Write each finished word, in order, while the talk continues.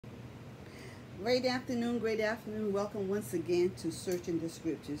Great afternoon, great afternoon. Welcome once again to Searching the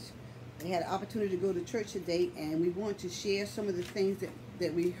Scriptures. I had an opportunity to go to church today, and we want to share some of the things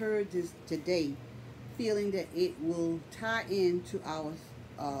that we heard today, feeling that it will tie into our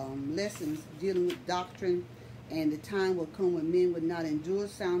lessons dealing with doctrine, and the time will come when men would not endure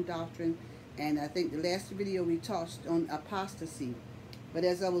sound doctrine. And I think the last video we touched on apostasy. But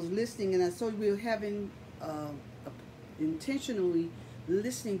as I was listening, and I saw we were having intentionally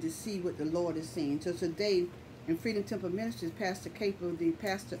listening to see what the Lord is saying. So today in Freedom Temple Ministries, Pastor Caper, the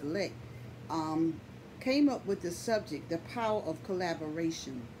pastor-elect, came up with the subject, the power of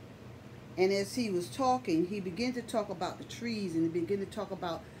collaboration. And as he was talking, he began to talk about the trees, and he began to talk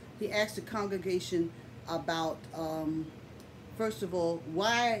about, he asked the congregation about, first of all,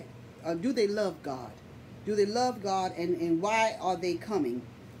 why do they love God? Do they love God, and why are they coming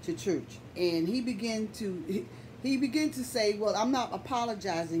to church? And he began to say, well, I'm not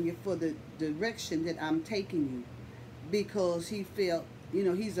apologizing for the direction that I'm taking you, because he felt,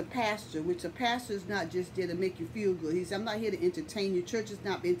 he's a pastor, which a pastor is not just there to make you feel good. He said, I'm not here to entertain you. Church is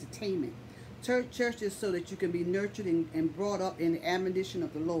not entertainment. Church is so that you can be nurtured and brought up in the admonition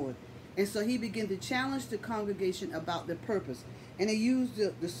of the Lord. And so he began to challenge the congregation about the purpose. And he used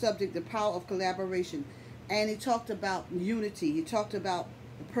the subject, the power of collaboration. And he talked about unity. He talked about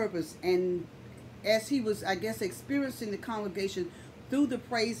the purpose. And as he was, I guess, experiencing the congregation through the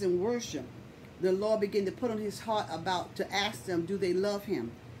praise and worship, the Lord began to put on his heart to ask them, do they love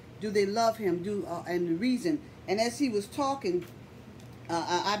him? Do they love him? And the reason. And as he was talking,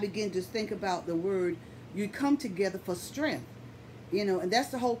 I began to think about the word, you come together for strength. And that's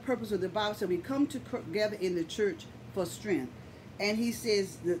the whole purpose of the Bible. So we come together in the church for strength. And he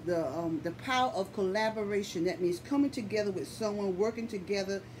says the power of collaboration, that means coming together with someone, working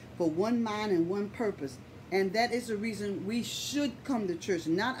together for one mind and one purpose. And that is the reason we should come to church,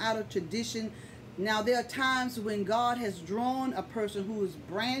 not out of tradition. Now, there are times when God has drawn a person who is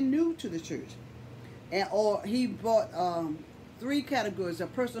brand new to the church, or he brought three categories: a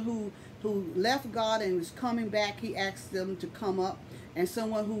person who left God and is coming back, he asks them to come up, and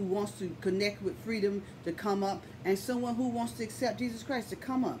someone who wants to connect with freedom to come up, and someone who wants to accept Jesus Christ to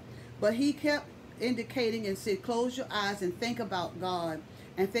come up. But he kept indicating and said, close your eyes and think about God,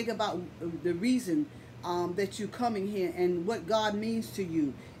 and think about the reason that you're coming here and what God means to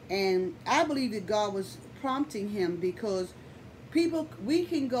you. And I believe that God was prompting him, because we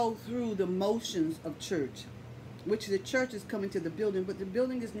can go through the motions of church, which the church is coming to the building, but the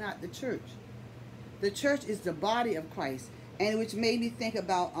building is not the church. The church is the body of Christ. And which made me think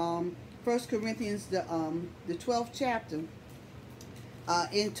about 1 Corinthians, the 12th chapter.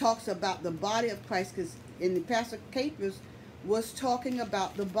 It talks about the body of Christ, because in the Pastor Capers was talking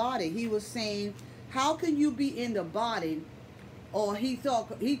about the body. He was saying, how can you be in the body? Or he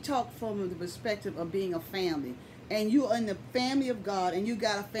talked from the perspective of being a family. And you are in the family of God, and you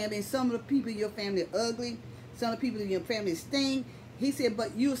got a family, and some of the people in your family are ugly, some of the people in your family stink. He said,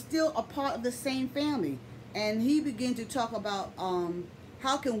 but you're still a part of the same family. And he began to talk about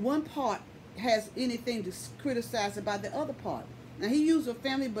how can one part has anything to criticize about the other part. Now, he used a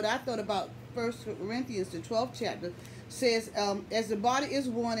family, but I thought about 1 Corinthians, the 12th chapter, says, as the body is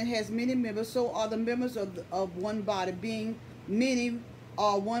one and has many members, so are the members of one body. Being many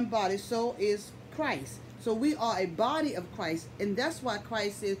are one body, so is Christ. So we are a body of Christ. And that's why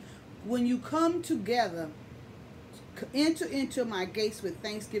Christ says, when you come together, enter into my gates with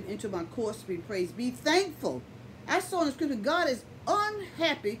thanksgiving, into my courts to be praised. Be thankful. I saw in the scripture, God is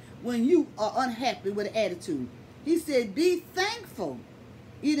unhappy when you are unhappy with an attitude. He said, be thankful.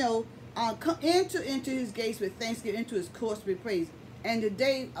 Enter into his gates with thanksgiving, into his courts to be praised. And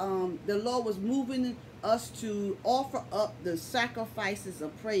today, the Lord was moving us to offer up the sacrifices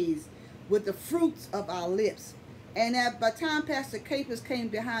of praise with the fruits of our lips. And by the time Pastor Capers came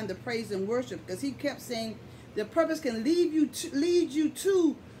behind the praise and worship, because he kept saying, the purpose can lead you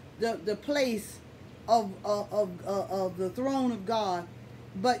to the place of the throne of God,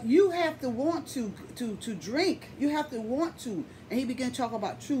 but you have to want to drink. You have to want to. And he began to talk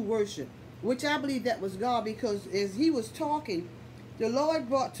about true worship, which I believe that was God, because as he was talking, the Lord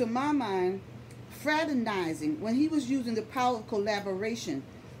brought to my mind fraternizing. When he was using the power of collaboration,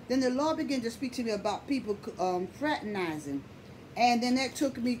 then the Lord began to speak to me about people fraternizing, and then that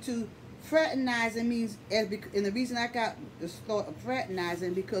took me to fraternizing means, and the reason I got the thought of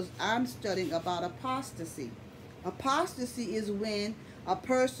fraternizing, because I'm studying about apostasy. Apostasy is when a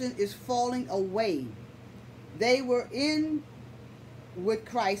person is falling away. They were in with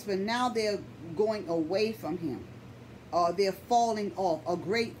Christ, but now they're going away from him. They're falling off, a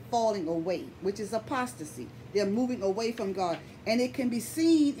great falling away, which is apostasy. They're moving away from God. And it can be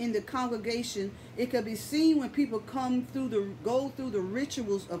seen in the congregation. It can be seen when people go through the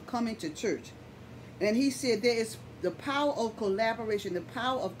rituals of coming to church. And he said there is the power of collaboration, the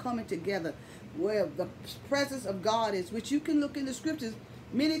power of coming together, where the presence of God is, which you can look in the scriptures.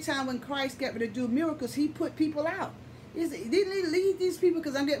 Many times when Christ got ready to do miracles, he put people out. He didn't leave these people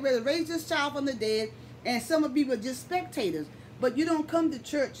because I'm getting ready to raise this child from the dead, and some of you are just spectators. But you don't come to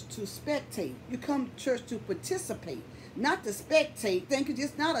church to spectate. You come to church to participate, not to spectate. Think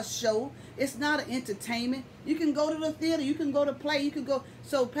it's not a show. It's not an entertainment. You can go to the theater. You can go to play. You can go.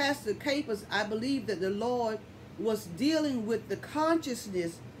 So Pastor Capers, I believe that the Lord was dealing with the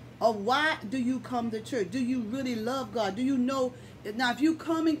consciousness of why do you come to church? Do you really love God? Do you know? Now, if you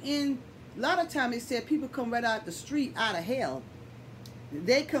coming in, a lot of times it said people come right out the street, out of hell.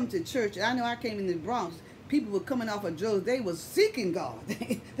 They come to church. I know I came in the Bronx. People were coming off of drugs. They was seeking God.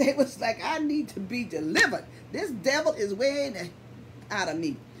 They was like, I need to be delivered. This devil is wearing out of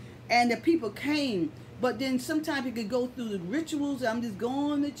me. And the people came. But then sometimes you could go through the rituals. I'm just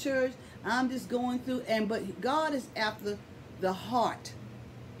going to church. I'm just going through. But God is after the heart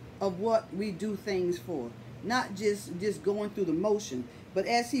of what we do things for. Not just going through the motion. But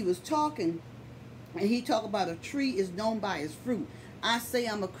as he was talking, and he talked about a tree is known by its fruit. I say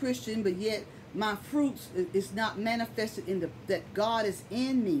I'm a Christian, but yet my fruits is not manifested in that God is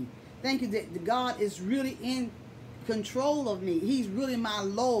in me. Thank you that God is really in control of me. He's really my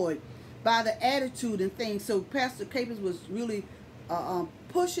Lord by the attitude and things. So Pastor Capers was really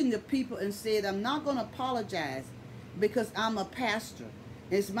pushing the people and said, I'm not going to apologize because I'm a pastor.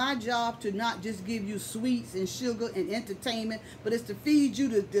 It's my job to not just give you sweets and sugar and entertainment, but it's to feed you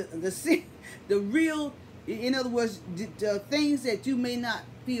the real, in other words, the things that you may not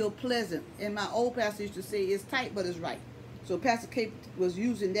feel pleasant. And my old pastor used to say, it's tight, but it's right. So Pastor Cape was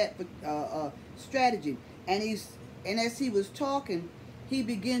using that for strategy. And as he was talking, he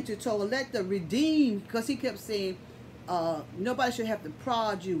began to talk, let the redeemed, because he kept saying, nobody should have to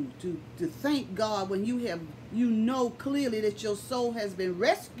prod you to thank God when you know clearly that your soul has been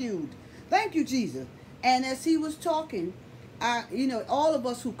rescued. Thank you, Jesus. And as he was talking, all of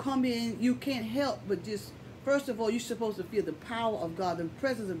us who come in, you can't help but just, first of all, you're supposed to feel the power of God, the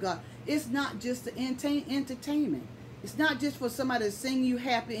presence of God. It's not just the entertainment. It's not just for somebody to sing you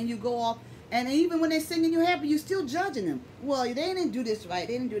happy and you go off. And even when they're singing you happy, you're still judging them. Well, they didn't do this right.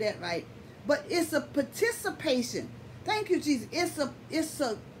 They didn't do that right. But it's a participation. Thank you, Jesus.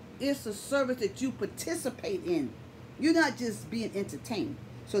 It's a service that you participate in. You're not just being entertained.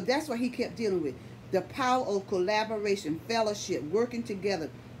 So that's what he kept dealing with. The power of collaboration, fellowship, working together,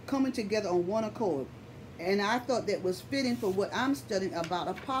 coming together on one accord. And I thought that was fitting for what I'm studying about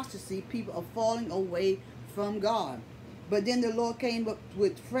apostasy. People are falling away from God. But then the Lord came up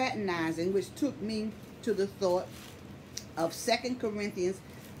with fraternizing, which took me to the thought of 2 Corinthians,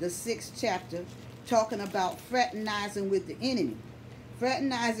 the 6th chapter, talking about fraternizing with the enemy.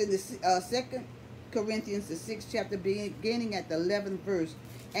 Fraternizing, the 2 Corinthians, the 6th chapter, beginning at the 11th verse.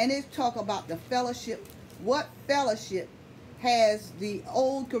 And it talk about the fellowship. What fellowship has the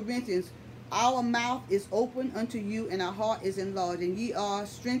old Corinthians? Our mouth is open unto you, and our heart is enlarged, and ye are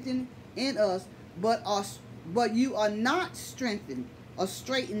strengthened in us, but you are not strengthened or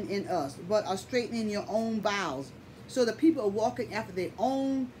straightened in us, but are straightened in your own bowels. So the people are walking after their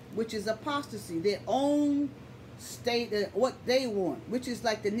own, which is apostasy, their own state, what they want, which is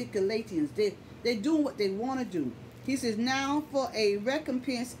like the Nicolaitans. They're doing what they want to do. He says, now for a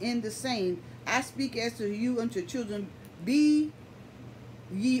recompense in the same, I speak as to you unto children, be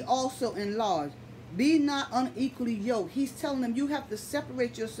ye also enlarged. Be not unequally yoked. He's telling them you have to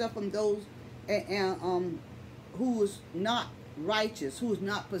separate yourself from those who is not righteous, who is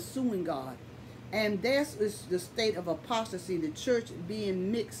not pursuing God. And this is the state of apostasy, the church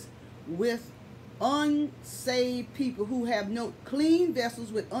being mixed with unsaved people who have no clean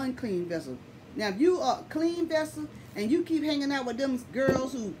vessels with unclean vessels. Now, if you are a clean vessel and you keep hanging out with them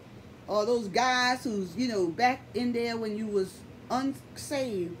girls who, or those guys who's, back in there when you was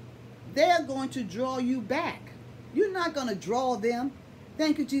unsaved, they're going to draw you back. You're not going to draw them.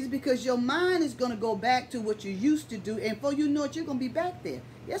 Thank you, Jesus, because your mind is going to go back to what you used to do, and before you know it, you're going to be back there.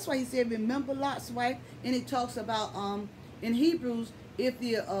 That's why he said, remember Lot's wife, and it talks about in Hebrews, if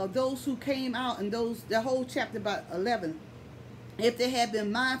those who came out, and the whole chapter about 11, if they had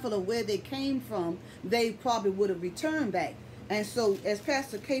been mindful of where they came from, they probably would have returned back. And so, as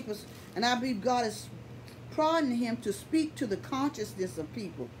Pastor Capers, and I believe God is prodding him to speak to the consciousness of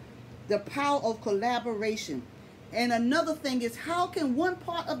people, the power of collaboration. And another thing is, how can one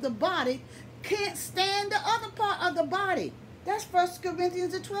part of the body can't stand the other part of the body? That's 1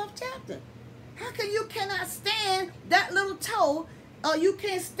 Corinthians, the 12th chapter. How come you cannot stand that little toe? Or you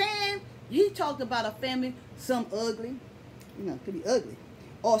can't stand, he talked about a family, some ugly, could be ugly,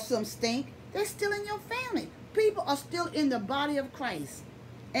 or some stink. They're still in your family. People are still in the body of Christ.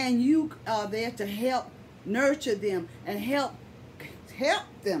 And you are there to help nurture them and help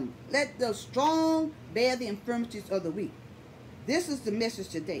them. Let the strong bear the infirmities of the weak. This is the message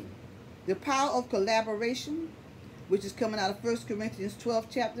today. The power of collaboration, which is coming out of 1 Corinthians 12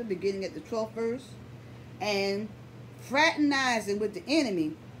 chapter, beginning at the 12th verse. And fraternizing with the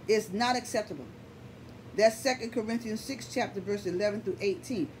enemy is not acceptable. That's 2 Corinthians 6 chapter, verse 11 through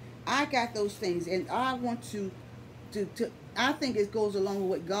 18. I got those things, and I want to I think it goes along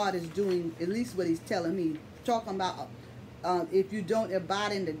with what God is doing, at least what he's telling me. Talking about if you don't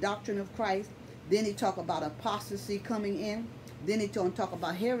abide in the doctrine of Christ, then he talk about apostasy coming in. Then he don't talk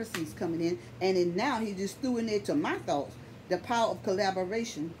about heresies coming in. And then now he just threw in there to my thoughts the power of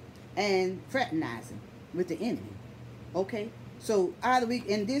collaboration and fraternizing with the enemy. Okay? So either we,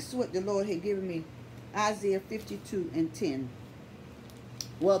 and this is what the Lord had given me, Isaiah 52 and 10.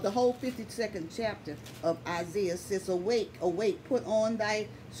 Well, the whole 52nd chapter of Isaiah says, awake, awake, put on thy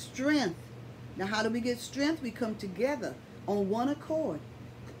strength. Now, how do we get strength? We come together on one accord.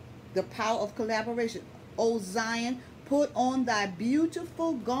 The power of collaboration. O Zion, put on thy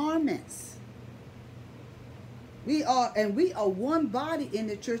beautiful garments. We are one body in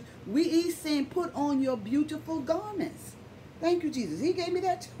the church. He's saying, put on your beautiful garments. Thank you, Jesus. He gave me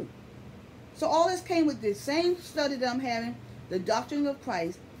that too. So all this came with the same study that I'm having, the doctrine of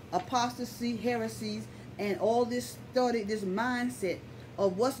Christ, apostasy, heresies, and all this study, this mindset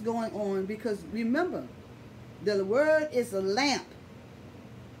of what's going on. Because remember, the word is a lamp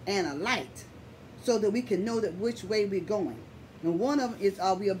and a light, so that we can know that which way we're going. And one of them is,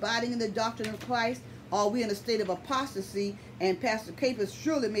 are we abiding in the doctrine of Christ? Are we in a state of apostasy? And Pastor Capers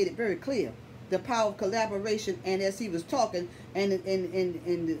surely made it very clear, the power of collaboration. And as he was talking, and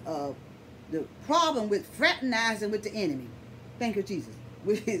the problem with fraternizing with the enemy. Thank you, Jesus.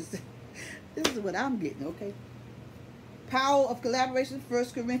 Which is, this is what I'm getting, okay? Power of collaboration, 1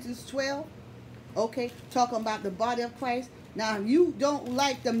 Corinthians 12. Okay, talking about the body of Christ. Now, you don't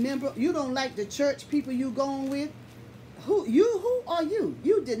like the member, you don't like the church people you going with. Who are you?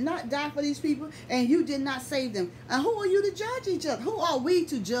 You did not die for these people, and you did not save them. And who are you to judge each other? Who are we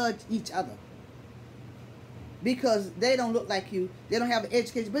to judge each other? Because they don't look like you. They don't have an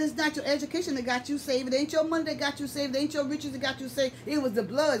education. But it's not your education that got you saved. It ain't your money that got you saved. It ain't your riches that got you saved. It was the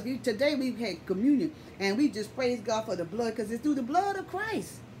blood. Today we've had communion, and we just praise God for the blood, because it's through the blood of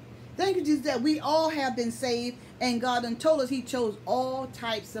Christ. Thank you, Jesus, that we all have been saved, and God done told us he chose all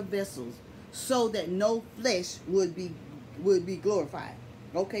types of vessels so that no flesh would be glorified.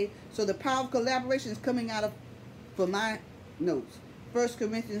 Okay, so the power of collaboration is coming out of, for my notes, 1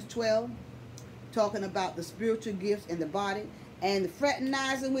 Corinthians 12, talking about the spiritual gifts in the body, and the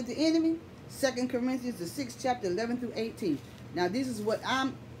fraternizing with the enemy, 2 Corinthians, the 6th chapter, 11 through 18. Now, this is what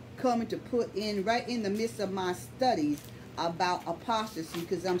I'm coming to put in right in the midst of my studies about apostasy,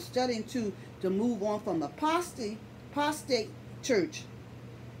 because I'm studying to move on from apostate church,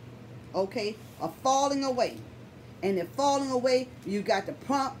 okay, of falling away. And if falling away, you got to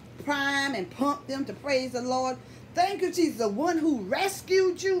prime and pump them to praise the Lord. Thank you, Jesus, the one who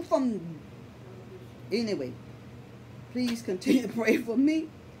rescued you from. Anyway, please continue to pray for me.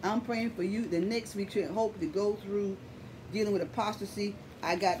 I'm praying for you. The next week should hope to go through dealing with apostasy.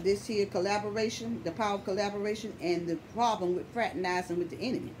 I got this here, collaboration, the power of collaboration, and the problem with fraternizing with the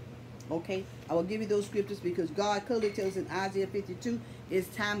enemy. Okay? I will give you those scriptures, because God clearly tells us in Isaiah 52, it's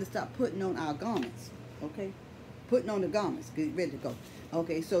time to stop putting on our garments. Okay? Putting on the garments. Get ready to go.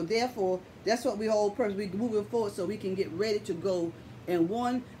 Okay? So therefore, that's what we hold purpose. We're moving forward so we can get ready to go. And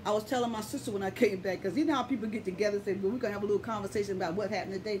one, I was telling my sister when I came back, because you know how people get together and say, well, we're going to have a little conversation about what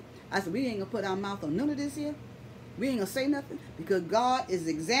happened today. I said, we ain't going to put our mouth on none of this here. We ain't going to say nothing, because God is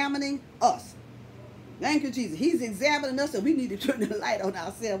examining us. Thank you, Jesus. He's examining us, and we need to turn the light on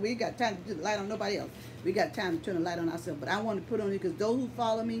ourselves. We ain't got time to turn the light on nobody else. We got time to turn the light on ourselves. But I want to put on it, because those who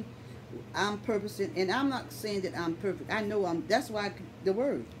follow me, I'm purposing, and I'm not saying that I'm perfect. I know that's why the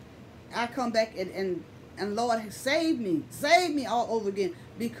word. I come back and Lord, save me all over again,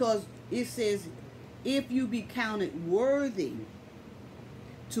 because it says, if you be counted worthy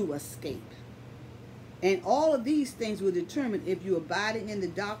to escape. And all of these things will determine if you're abiding in the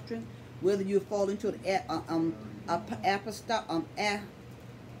doctrine, whether you fall into an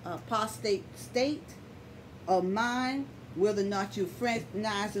apostate state of mind, whether or not you're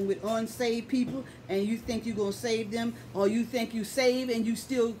fraternizing with unsaved people and you think you're going to save them, or you think you save and you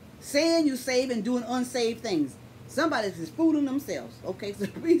still saying you save and doing unsaved things. Somebody's just fooling themselves. Okay, so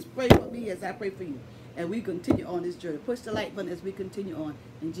please pray for me as I pray for you. And we continue on this journey. Push the like button as we continue on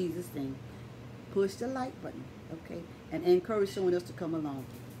in Jesus' name. Push the like button, okay? And encourage someone else to come along.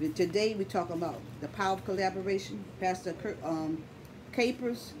 Today we talk about the power of collaboration. Pastor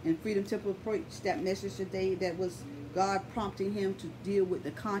Capers and Freedom Temple preached that message today. That was God prompting him to deal with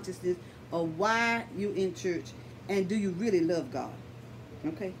the consciousness of why you in church and do you really love God,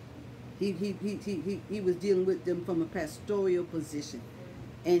 okay? He was dealing with them from a pastoral position.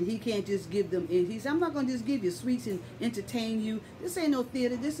 And he can't just give them, he said, I'm not going to just give you sweets and entertain you. This ain't no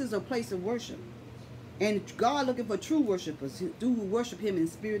theater. This is a place of worship. And God looking for true worshipers who worship him in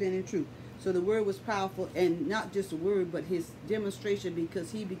spirit and in truth. So the word was powerful, and not just the word, but his demonstration,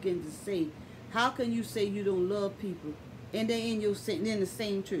 because he began to say, how can you say you don't love people and they're in the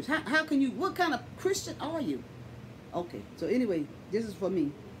same church? How can you, what kind of Christian are you? Okay, so anyway, this is for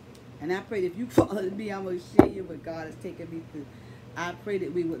me. And I pray that if you follow me, I'm going to share you what God has taken me through. I pray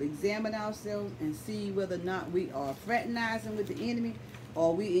that we will examine ourselves and see whether or not we are fraternizing with the enemy,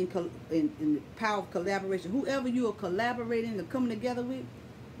 or we in the power of collaboration. Whoever you are collaborating or coming together with,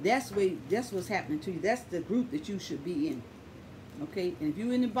 that's what's happening to you. That's the group that you should be in. Okay? And if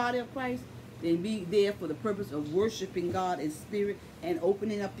you're in the body of Christ, then be there for the purpose of worshiping God in spirit and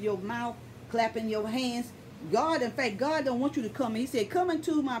opening up your mouth, clapping your hands. God, in fact, God don't want you to come in. He said, come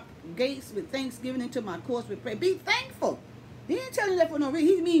into my gates with thanksgiving, into my courts with prayer. Be thankful. He didn't tell you that for no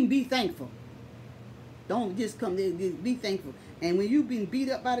reason. He mean be thankful. Don't just come there. Just be thankful. And when you've been beat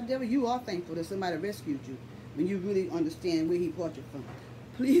up by the devil, you are thankful that somebody rescued you. When you really understand where he brought you from.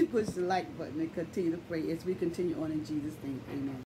 Please push the like button and continue to pray as we continue on in Jesus' name. Amen.